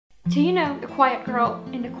Do you know the quiet girl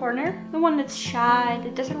in the corner? The one that's shy,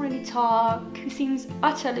 that doesn't really talk, who seems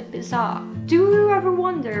utterly bizarre. Do you ever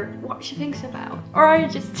wonder what she thinks about? Or are you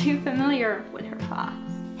just too familiar with her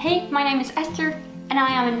thoughts? Hey, my name is Esther, and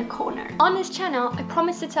I am in the corner. On this channel, I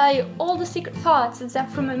promise to tell you all the secret thoughts that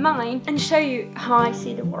from my mind and show you how I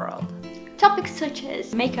see the world. Topics such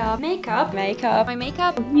as makeup, my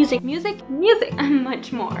makeup, music, and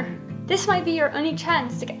much more. This might be your only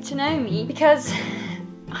chance to get to know me because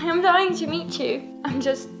I am dying to meet you. I'm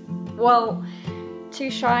just, well, too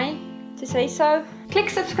shy to say so. Click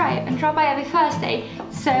subscribe and drop by every Thursday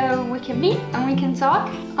so we can meet and we can talk.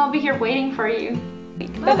 I'll be here waiting for you.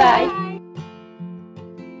 Bye bye.